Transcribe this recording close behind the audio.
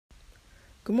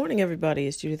Good morning, everybody.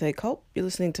 It's Judith A. Cope. You're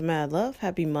listening to Mad Love.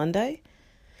 Happy Monday.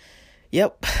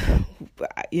 Yep.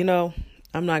 You know,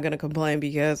 I'm not going to complain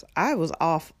because I was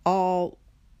off all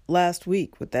last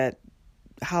week with that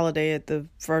holiday at the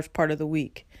first part of the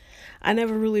week. I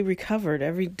never really recovered.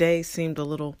 Every day seemed a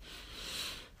little,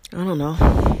 I don't know,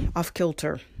 off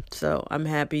kilter. So I'm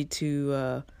happy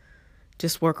to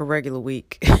just work a regular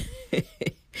week.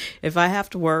 If I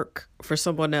have to work for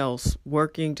someone else,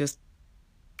 working just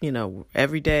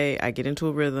every day I get into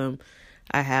a rhythm.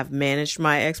 I have managed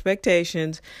my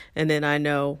expectations, and then I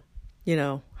know,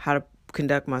 how to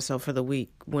conduct myself for the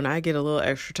week. When I get a little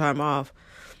extra time off,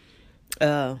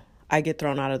 I get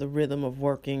thrown out of the rhythm of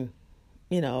working,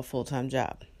 a full-time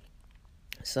job.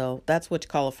 So that's what you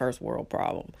call a first world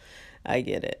problem. I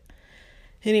get it.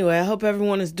 Anyway, I hope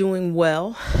everyone is doing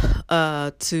well.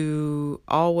 To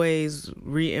always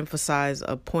re-emphasize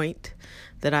a point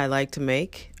that I like to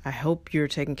make. I hope you're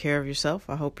taking care of yourself.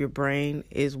 I hope your brain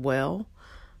is well.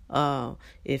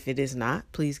 If it is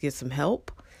not, please get some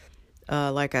help.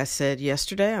 Like I said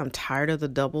yesterday, I'm tired of the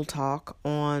double talk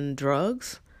on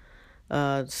drugs.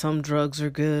 Some drugs are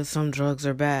good, some drugs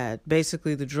are bad.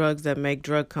 Basically, the drugs that make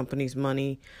drug companies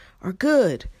money are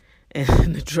good.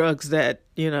 And the drugs that,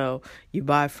 you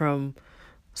buy from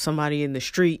somebody in the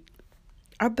street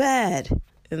are bad.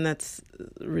 And that's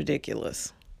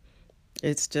ridiculous.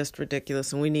 It's just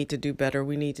ridiculous. And we need to do better.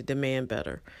 We need to demand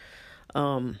better.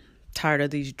 Tired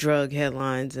of these drug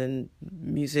headlines and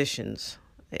musicians.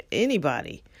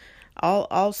 Anybody.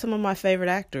 Some of my favorite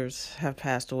actors have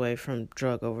passed away from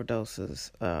drug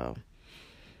overdoses.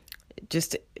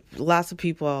 Just lots of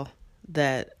people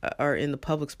that are in the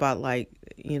public spotlight,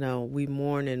 we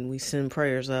mourn and we send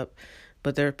prayers up,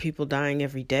 but there are people dying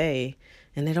every day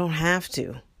and they don't have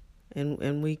to.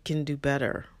 And we can do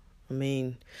better. I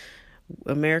mean,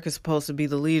 America's supposed to be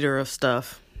the leader of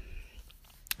stuff.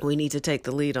 We need to take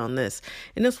the lead on this.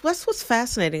 And that's what's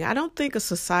fascinating. I don't think a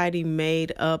society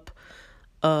made up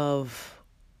of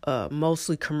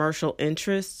mostly commercial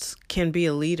interests can be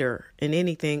a leader in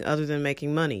anything other than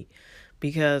making money.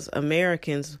 Because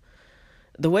Americans,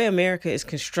 the way America is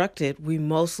constructed, we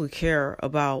mostly care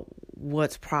about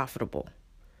what's profitable.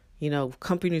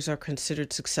 Companies are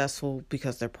considered successful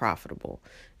because they're profitable.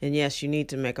 And yes, you need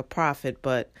to make a profit,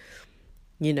 but,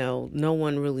 no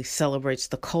one really celebrates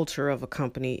the culture of a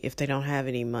company if they don't have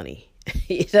any money.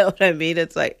 You know what I mean?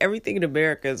 It's like everything in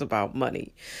America is about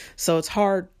money. So it's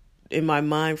hard in my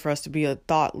mind for us to be a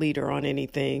thought leader on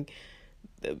anything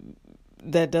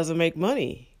that doesn't make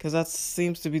money, because that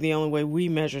seems to be the only way we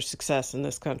measure success in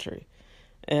this country.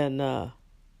 And,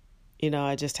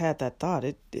 I just had that thought.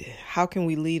 How can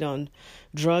we lead on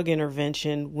drug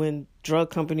intervention when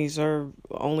drug companies are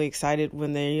only excited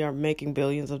when they are making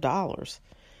billions of dollars?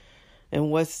 And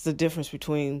what's the difference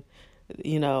between,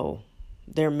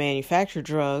 their manufactured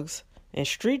drugs and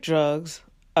street drugs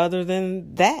other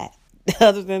than that?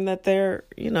 Other than that they're,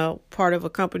 part of a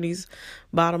company's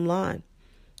bottom line.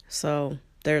 So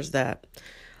there's that.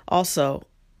 Also,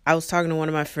 I was talking to one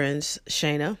of my friends,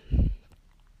 Shayna,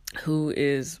 who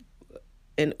is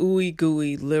an ooey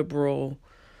gooey liberal.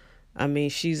 I mean,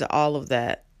 she's all of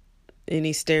that.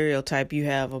 Any stereotype you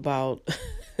have about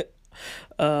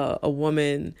a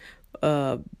woman,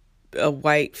 a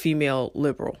white female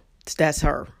liberal, that's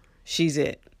her. She's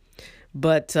it.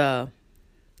 But, I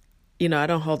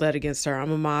don't hold that against her.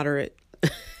 I'm a moderate.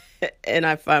 And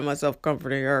I find myself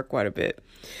comforting her quite a bit.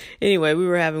 Anyway, we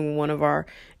were having one of our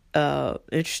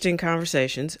interesting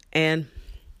conversations, and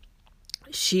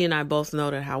she and I both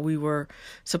noted how we were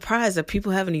surprised that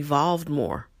people haven't evolved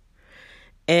more.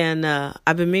 And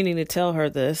I've been meaning to tell her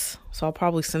this, so I'll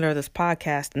probably send her this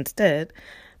podcast instead.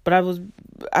 But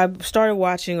I started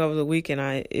watching over the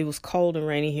weekend. It was cold and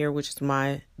rainy here, which is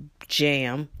my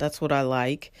jam. That's what I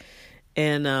like.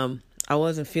 And I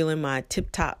wasn't feeling my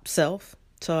tip-top self,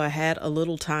 so I had a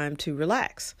little time to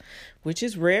relax, which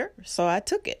is rare, so I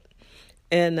took it.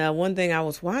 And one thing I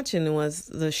was watching was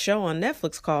the show on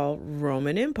Netflix called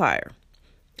Roman Empire.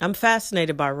 I'm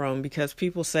fascinated by Rome because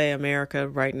people say America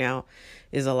right now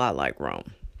is a lot like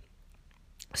Rome.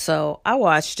 So I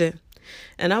watched it,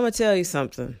 and I'm going to tell you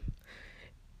something.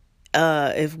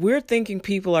 If we're thinking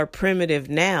people are primitive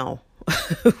now,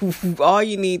 all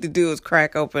you need to do is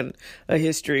crack open a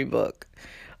history book.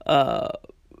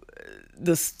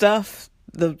 The stuff,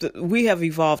 we have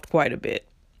evolved quite a bit.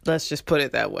 Let's just put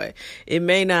it that way. It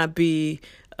may not be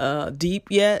deep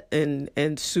yet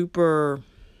and super,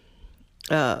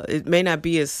 it may not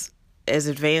be as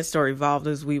advanced or evolved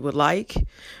as we would like,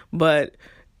 but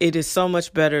it is so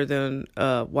much better than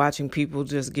watching people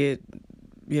just get,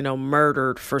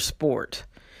 murdered for sport.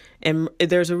 And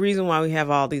there's a reason why we have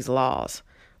all these laws.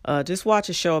 Just watch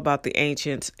a show about the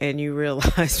ancients and you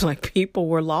realize like people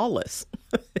were lawless.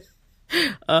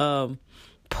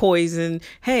 Poison.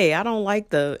 Hey, I don't like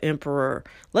the emperor.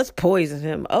 Let's poison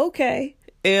him. Okay.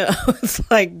 Yeah, it's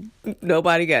like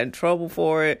nobody got in trouble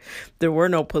for it. There were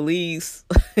no police.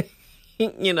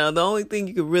 The only thing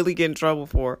you could really get in trouble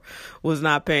for was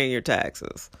not paying your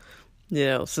taxes.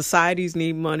 Societies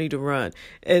need money to run.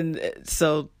 And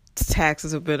so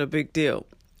taxes have been a big deal.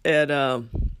 And,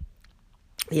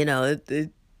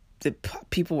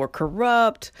 people were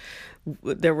corrupt.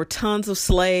 There were tons of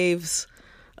slaves.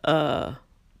 It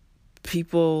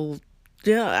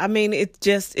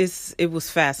was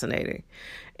fascinating.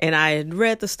 And I had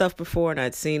read the stuff before and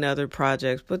I'd seen other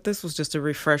projects, but this was just a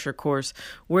refresher course.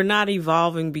 We're not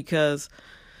evolving because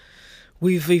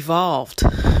we've evolved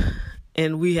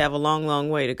and we have a long, long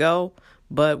way to go,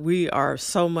 but we are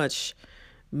so much,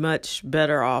 much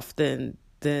better off than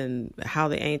how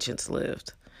the ancients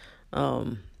lived.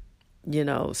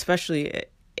 Especially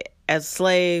as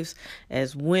slaves,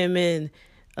 as women.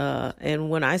 And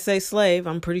when I say slave,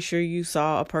 I'm pretty sure you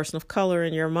saw a person of color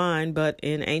in your mind, but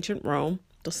in ancient Rome,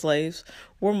 the slaves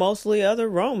were mostly other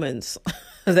Romans.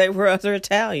 They were other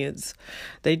Italians.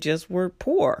 They just were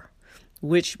poor,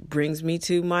 which brings me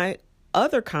to my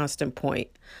other constant point.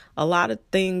 A lot of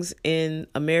things in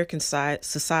American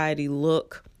society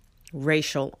look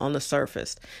racial on the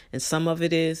surface, and some of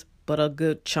it is, but a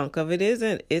good chunk of it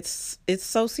isn't. It's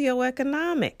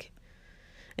socioeconomic.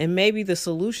 And maybe the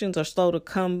solutions are slow to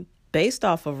come based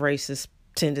off of racist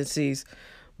tendencies.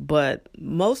 But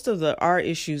most of our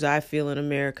issues I feel in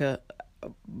America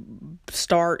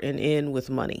start and end with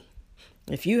money.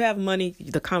 If you have money,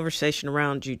 the conversation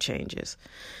around you changes.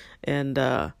 And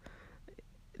that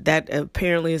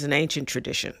apparently is an ancient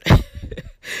tradition.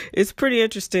 It's pretty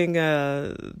interesting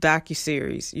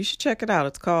docuseries. You should check it out.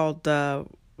 It's called The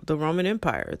Roman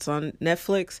Empire. It's on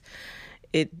Netflix.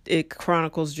 It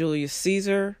chronicles Julius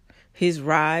Caesar, his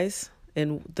rise,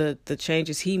 and the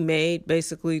changes he made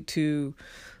basically to,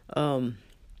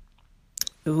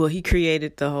 he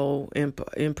created the whole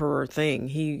emperor thing.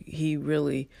 He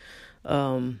really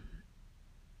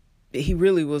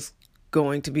was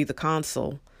going to be the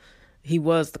consul. He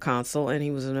was the consul, and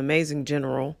he was an amazing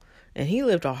general, and he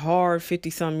lived a hard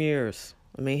 50-some years.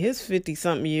 I mean, his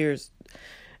 50-something years,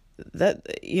 that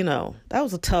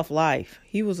was a tough life.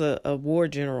 He was a war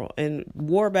general, and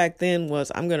war back then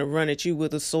was, I'm going to run at you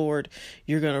with a sword.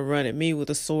 You're going to run at me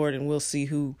with a sword, and we'll see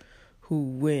who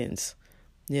wins,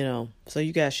 so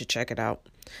you guys should check it out.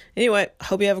 Anyway,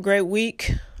 hope you have a great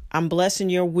week. I'm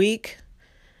blessing your week.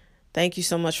 Thank you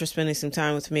so much for spending some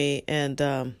time with me.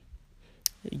 And,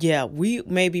 we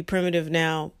may be primitive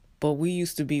now, but we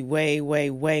used to be way,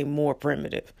 way, way more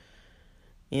primitive.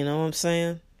 You know what I'm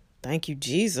saying? Thank you,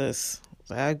 Jesus.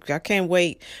 I can't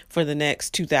wait for the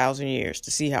next 2,000 years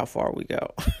to see how far we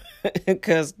go.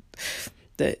 Because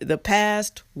the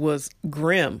past was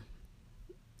grim.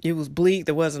 It was bleak.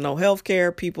 There wasn't no health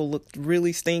care. People looked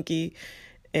really stinky.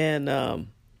 And,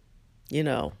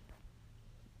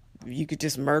 you could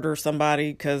just murder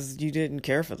somebody because you didn't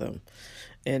care for them.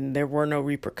 And there were no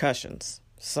repercussions.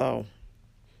 So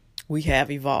we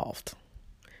have evolved.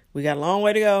 We got a long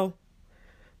way to go.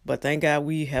 But thank God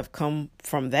we have come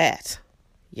from that.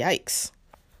 Yikes.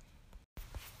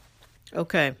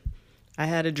 Okay. I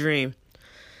had a dream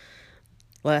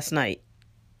last night.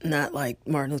 Not like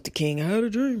Martin Luther King, I had a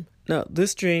dream. No,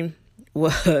 this dream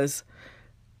was,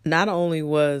 not only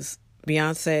was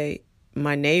Beyonce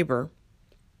my neighbor,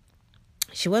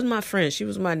 she wasn't my friend, she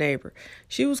was my neighbor.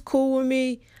 She was cool with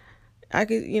me. I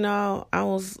could,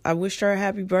 I wished her a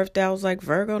happy birthday. I was like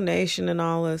Virgo Nation and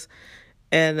all this.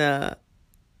 And,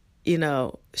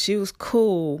 she was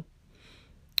cool.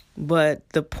 But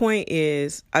the point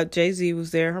is, Jay-Z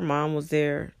was there, her mom was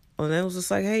there. And it was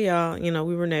just like, hey, y'all,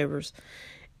 we were neighbors.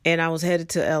 And I was headed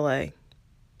to LA.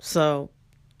 So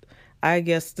I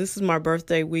guess this is my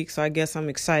birthday week. So I guess I'm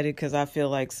excited because I feel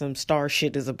like some star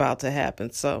shit is about to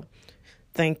happen. So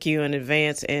thank you in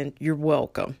advance and you're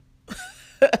welcome.